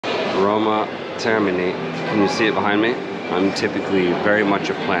Roma Termini. Can you see it behind me? I'm typically very much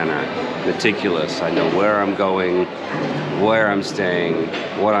a planner, meticulous. I know where I'm going, where I'm staying,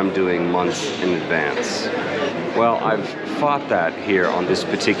 what I'm doing months in advance. Well, I've fought that here on this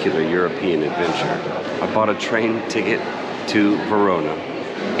particular European adventure. I bought a train ticket to Verona.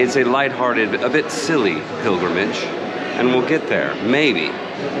 It's a lighthearted, a bit silly pilgrimage, and we'll get there, maybe.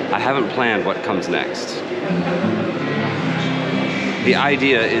 I haven't planned what comes next. The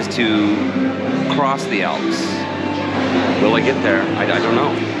idea is to cross the Alps. Will I get there? I don't know.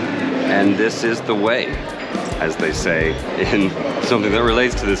 And this is the way, as they say in something that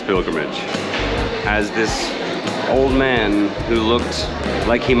relates to this pilgrimage. As this old man who looked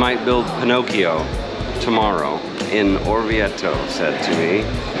like he might build Pinocchio tomorrow in Orvieto said to me,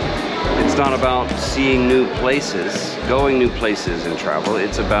 it's not about seeing new places, going new places in travel,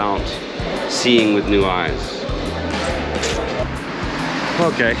 it's about seeing with new eyes.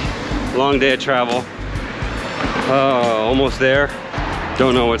 Okay, long day of travel. Almost there.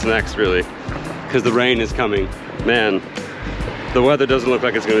 Don't know what's next really, because the rain is coming. Man, the weather doesn't look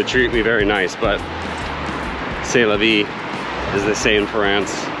like it's going to treat me very nice, but c'est la vie, as they say in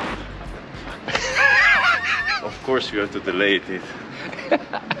France. Of course you have to delay it.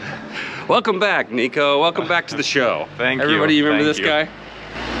 Welcome back, Nico. Welcome back to the show. Thank you. Everybody, you remember this guy?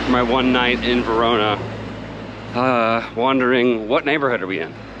 My one night in Verona, wandering, what neighborhood are we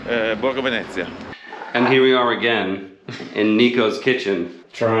in? Borgo Venezia. And here we are again in Nico's kitchen,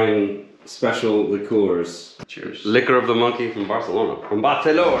 trying special liqueurs. Cheers. Liquor of the monkey from Barcelona. From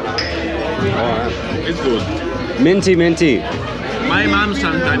Barcelona. It's good. Minty, minty. My mom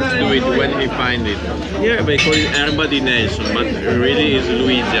sometimes do it when he find it. Here they call it Erba di Nelson, but really is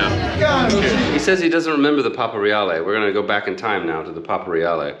Luigia. He says he doesn't remember the Papa Reale. We're gonna go back in time now to the Papa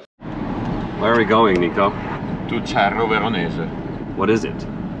Reale. Where are we going, Nico? To Cerro Veronese. What is it?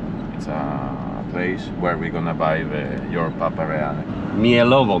 It's a place where we're gonna buy your Papa Reale.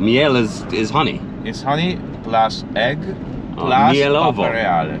 Mielovo. Miel is honey. It's honey plus egg plus mielovo. Papa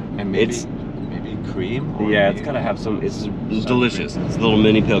Reale. And maybe, It's maybe cream? Or yeah, maybe it's gotta have some, it's delicious. It's a little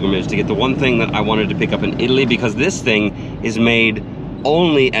mini pilgrimage to get the one thing that I wanted to pick up in Italy, because this thing is made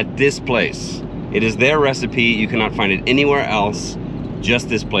only at this place. It is their recipe, you cannot find it anywhere else, just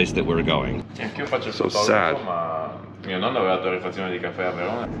this place that we're going. So sad. Mio nonno aveva la torrefazione di caffè a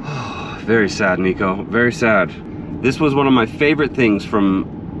Verona. Very sad, Nico, very sad. This was one of my favorite things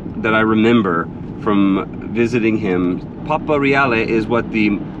that I remember from visiting him. Papa Reale is what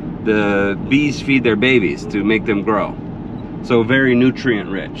the bees feed their babies to make them grow. So very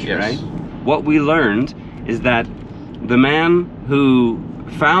nutrient rich, Yes. right? What we learned is that the man who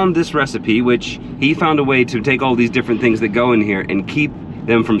found this recipe, which he found a way to take all these different things that go in here and keep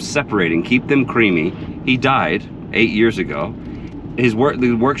them from separating, keep them creamy. He died 8 years ago.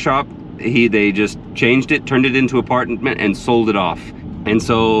 The workshop, they just changed it, turned it into an apartment and sold it off. And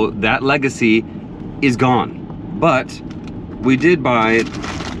so that legacy is gone. But we did buy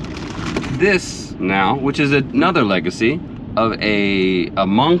this now, which is another legacy of a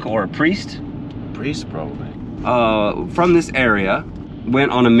monk or a priest. Priest probably. From this area,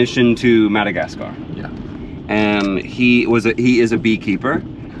 went on a mission to Madagascar. Yeah. And he is a beekeeper.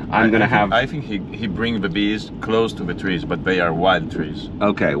 I think he brings the bees close to the trees, but they are wild trees.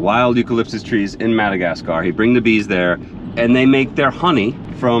 Okay, wild eucalyptus trees in Madagascar. He brings the bees there, and they make their honey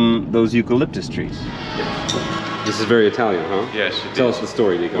from those eucalyptus trees. Yes. This is very Italian, huh? Yes. Tell us the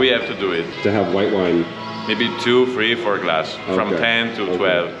story, Nico. We have to do it. To have white wine. Maybe 2, 3, 4 glass. From Okay. 10 to Okay.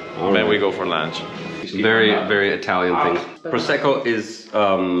 12. All Then right. we go for lunch. Very, very Italian thing. Prosecco is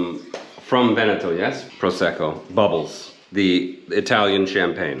from Veneto, yes? Prosecco. Bubbles. The Italian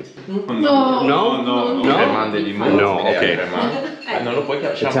champagne. No? No? No, okay.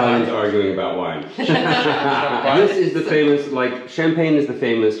 Italians arguing about wine. This is the famous, like, champagne is the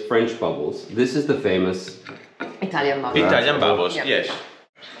famous French bubbles. This is the famous Italian bubbles. Italian bubbles, Yeah. yes.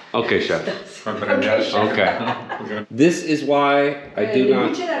 Okay, chef. Okay. This is why I do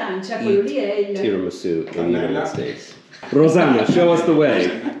not eat tiramisu in the United States. Rosanna, show us the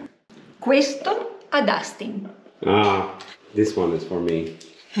way. Questo ad Astin. Ah, this one is for me.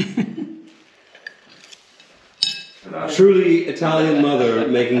 Truly Italian mother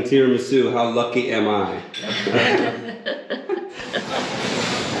making tiramisu, how lucky am I?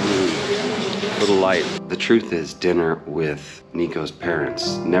 Little light. The truth is, dinner with Nico's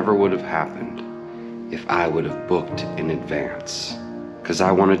parents never would have happened if I would have booked in advance. Because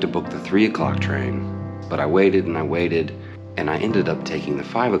I wanted to book the 3 o'clock train, but I waited and I waited, and I ended up taking the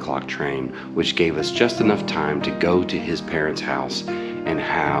 5 o'clock train, which gave us just enough time to go to his parents' house and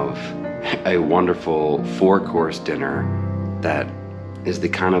have a wonderful 4-course dinner that is the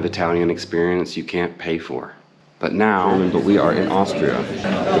kind of Italian experience you can't pay for. But now, we are in Austria,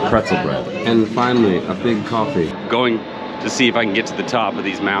 the pretzel bread. And finally, a big coffee. Going to see if I can get to the top of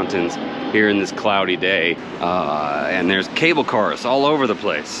these mountains here in this cloudy day. And there's cable cars all over the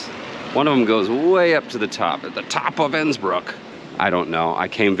place. One of them goes way up to the top, at the top of Innsbruck. I don't know, I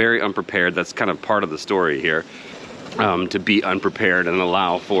came very unprepared. That's kind of part of the story here. To be unprepared and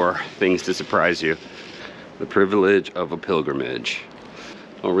allow for things to surprise you. The privilege of a pilgrimage.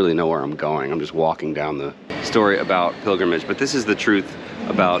 I don't really know where I'm going. I'm just walking down the story about pilgrimage, but this is the truth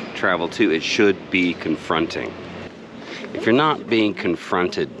about travel too. It should be confronting. If you're not being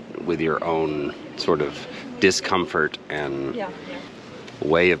confronted with your own sort of discomfort and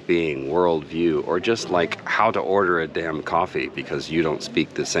way of being, worldview, or just like how to order a damn coffee because you don't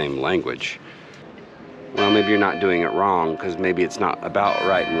speak the same language, well, maybe you're not doing it wrong, because maybe it's not about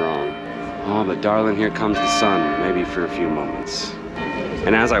right and wrong. Oh, but darling, here comes the sun, maybe for a few moments.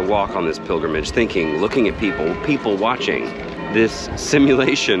 And as I walk on this pilgrimage, thinking, looking at people watching, this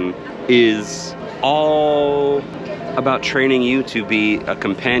simulation is all about training you to be a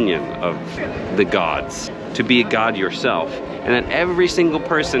companion of the gods, to be a god yourself. And that every single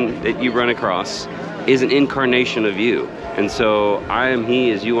person that you run across is an incarnation of you. And so I am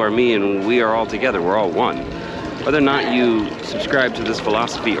he as you are me, and we are all together, we're all one. Whether or not you subscribe to this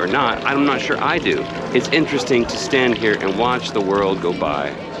philosophy or not, I'm not sure I do. It's interesting to stand here and watch the world go by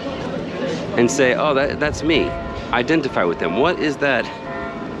and say, oh, that's me. Identify with them. What is that?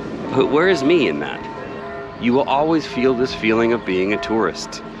 Where is me in that? You will always feel this feeling of being a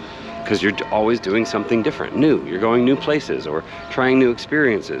tourist because you're always doing something different, new. You're going new places or trying new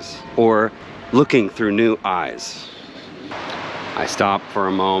experiences or looking through new eyes. I stopped for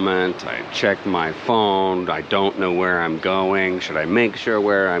a moment, I checked my phone, I don't know where I'm going. Should I make sure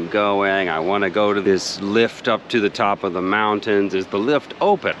where I'm going? I want to go to this lift up to the top of the mountains. Is the lift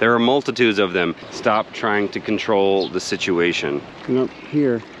open? There are multitudes of them. Stop trying to control the situation. And up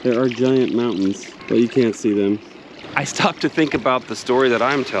here, there are giant mountains, but you can't see them. I stopped to think about the story that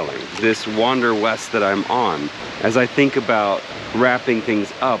I'm telling, this wander west that I'm on. As I think about wrapping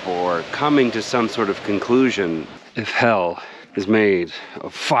things up or coming to some sort of conclusion, if hell is made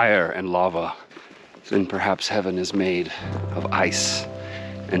of fire and lava, then perhaps heaven is made of ice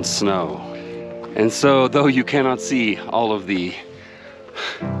and snow. And so, though you cannot see all of the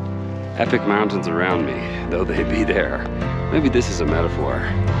epic mountains around me, though they be there, maybe this is a metaphor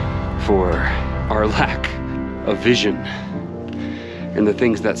for our lack of vision and the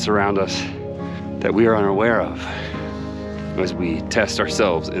things that surround us that we are unaware of as we test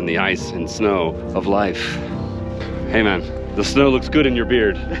ourselves in the ice and snow of life. Hey man, the snow looks good in your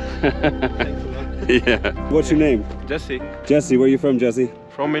beard. Yeah. What's your name? Jesse. Jesse, where are you from, Jesse?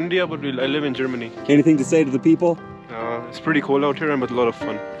 From India, but I live in Germany. Anything to say to the people? It's pretty cold out here, but a lot of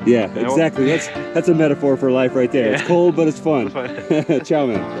fun. Yeah, exactly. That's a metaphor for life right there. Yeah. It's cold, but it's fun. Ciao,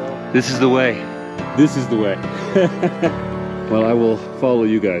 man. This is the way. This is the way. Well, I will follow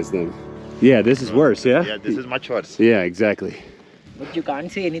you guys then. Yeah, this is worse, yeah? Yeah, this is much worse. Yeah, exactly. But you can't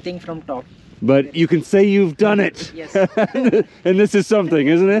see anything from top. But you can say you've done it. Yes. And this is something,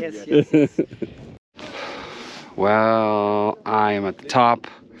 isn't it? Yes. Well, I am at the top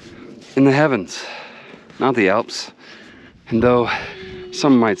in the heavens, not the Alps. And though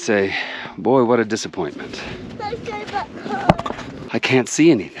some might say, boy, what a disappointment. I can't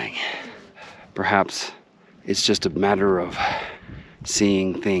see anything. Perhaps it's just a matter of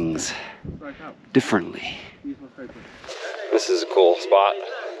seeing things differently. This is a cool spot.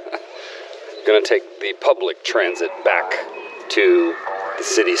 Gonna take the public transit back to the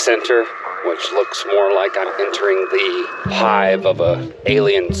city center, which looks more like I'm entering the hive of an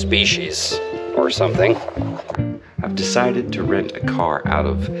alien species or something. I've decided to rent a car out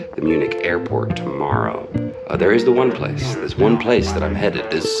of the Munich airport tomorrow. There is there's one place that I'm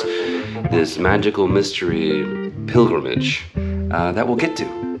headed, this magical mystery pilgrimage that we'll get to.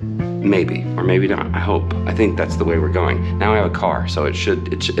 Maybe, or maybe not, I hope. I think that's the way we're going. Now I have a car, so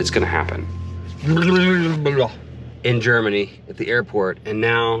it's gonna happen. In Germany, at the airport, and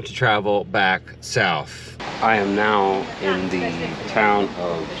now to travel back south. I am now in the town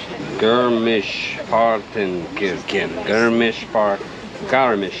of Garmisch-Partenkirchen.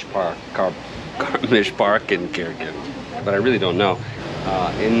 Garmisch-Partenkirchen. But I really don't know.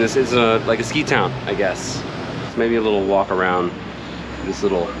 And this is like a ski town, I guess. It's maybe a little walk around this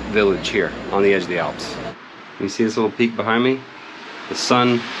little village here on the edge of the Alps. You see this little peak behind me? The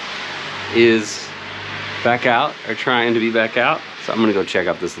sun is back out, or trying to be back out. So I'm gonna go check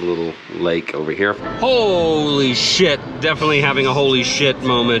out this little lake over here. Holy shit, definitely having a holy shit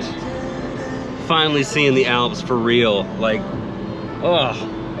moment. Finally seeing the Alps for real. Like,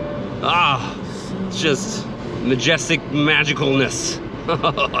 Oh, it's just majestic magicalness.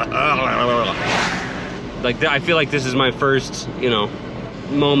 Like, I feel like this is my first, you know,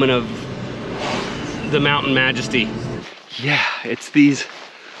 moment of the mountain majesty. Yeah, it's these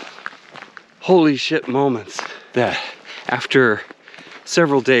holy shit moments that after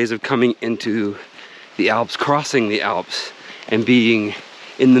several days of coming into the Alps, crossing the Alps, and being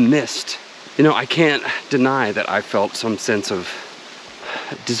in the mist, you know, I can't deny that I felt some sense of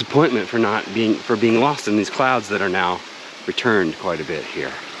disappointment for being lost in these clouds that are now returned quite a bit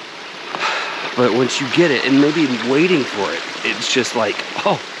here. But once you get it, and maybe waiting for it, it's just like,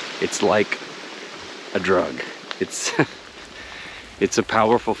 oh, it's like a drug. It's it's a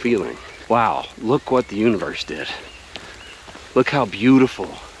powerful feeling. Wow, look what the universe did. Look how beautiful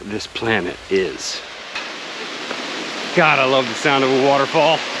this planet is. God, I love the sound of a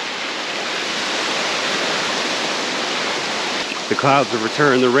waterfall. The clouds have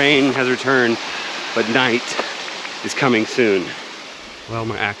returned, the rain has returned, but night is coming soon. Well,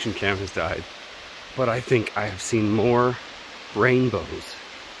 my action cam has died, but I think I have seen more rainbows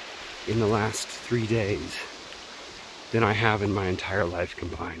in the last 3 days than I have in my entire life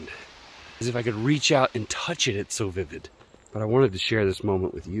combined. As if I could reach out and touch it, it's so vivid. But I wanted to share this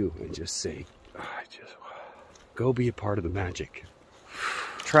moment with you and just say, go be a part of the magic.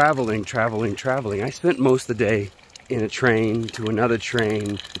 Traveling. I spent most of the day in a train, to another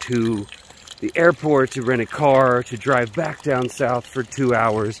train, to the airport, to rent a car, to drive back down south for 2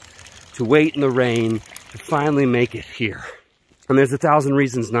 hours, to wait in the rain, to finally make it here. And there's 1,000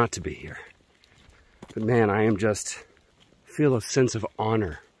 reasons not to be here. But man, I am just feel a sense of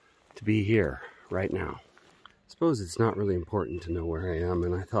honor to be here right now. I suppose it's not really important to know where I am,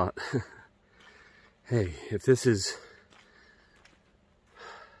 and I thought, hey, if this is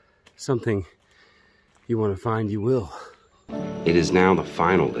something you want to find, you will. It is now the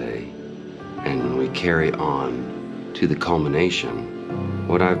final day, and we carry on to the culmination.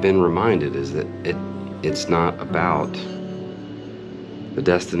 What I've been reminded is that it's not about the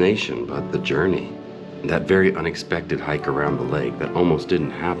destination, but the journey. That very unexpected hike around the lake that almost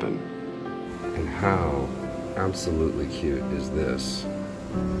didn't happen. And how absolutely cute is this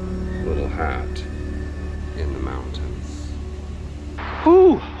little hat in the mountains.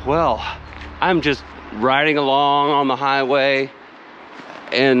 Whew, well, I'm just riding along on the highway,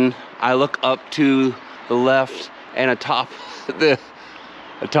 and I look up to the left, and atop the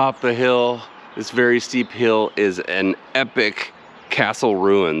hill, this very steep hill, is an epic castle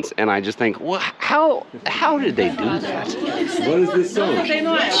ruins, and I just think, well, how did they do that? What is this song?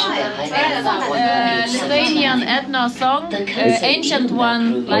 Lithuanian ethno song, ancient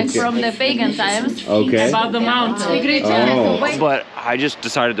one, like from the pagan times, about the mountain. Oh. But I just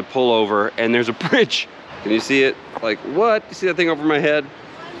decided to pull over, and there's a bridge. Can you see it? Like, what? You see that thing over my head?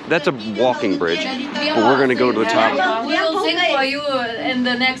 That's a walking bridge, but we're gonna go to the top. We will sing for you in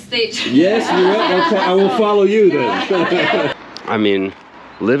the next stage. Yes, you will. I will follow you then. I mean,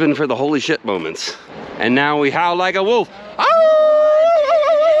 living for the holy shit moments. And now we howl like a wolf.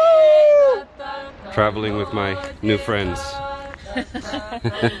 Traveling with my new friends.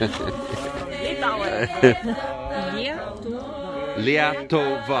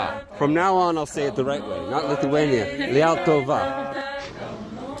 Liatova. From now on, I'll say it the right way. Not Lithuania. Liatova.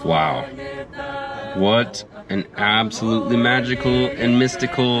 Wow. What an absolutely magical and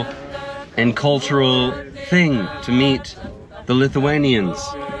mystical and cultural thing to meet the Lithuanians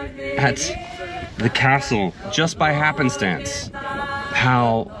at the castle just by happenstance.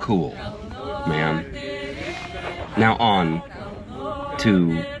 How cool, man. Now on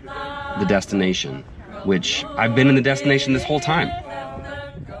to the destination, which I've been in the destination this whole time.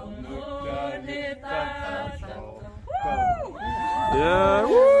 Yeah.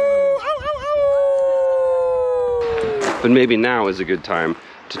 But maybe now is a good time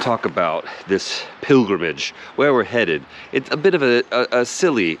to talk about this pilgrimage, where we're headed. It's a bit of a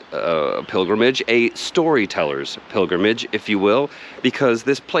silly pilgrimage, a storyteller's pilgrimage, if you will, because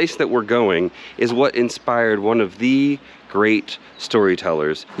this place that we're going is what inspired one of the great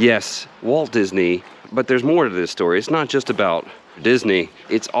storytellers. Yes, Walt Disney, but there's more to this story. It's not just about Disney,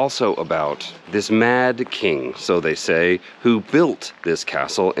 it's also about this mad king, so they say, who built this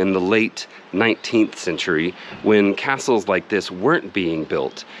castle in the late 19th century when castles like this weren't being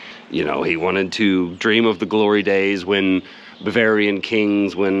built. You know, he wanted to dream of the glory days when Bavarian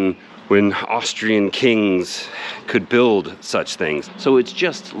kings, when Austrian kings could build such things. So it's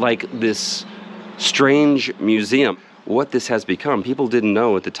just like this strange museum. What this has become, people didn't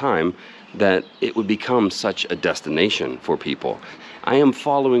know at the time that it would become such a destination for people. I am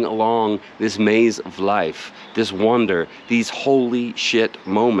following along this maze of life, this wonder, these holy shit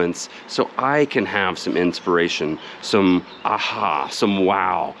moments, so I can have some inspiration, some aha, some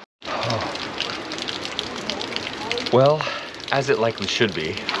wow. Well, as it likely should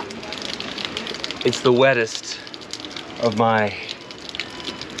be, it's the wettest of my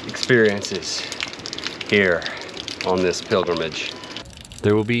experiences here on this pilgrimage.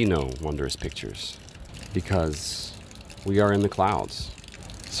 There will be no wondrous pictures because we are in the clouds,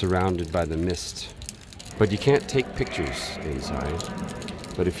 surrounded by the mist. But you can't take pictures inside.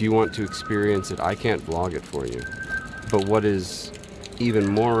 But if you want to experience it, I can't vlog it for you. But what is even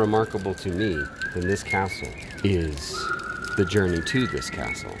more remarkable to me than this castle is the journey to this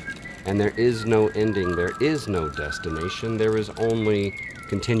castle. And there is no ending, there is no destination, there is only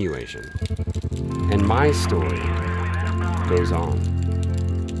continuation. And my story goes on.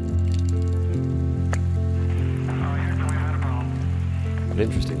 But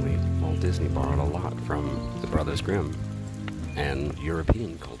interestingly, Walt Disney borrowed a lot from the Brothers Grimm and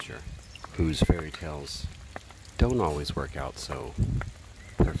European culture, whose fairy tales don't always work out so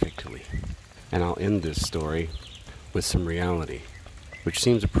perfectly. And I'll end this story with some reality, which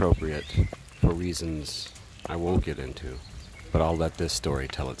seems appropriate for reasons I won't get into, but I'll let this story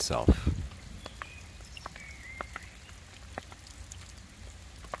tell itself.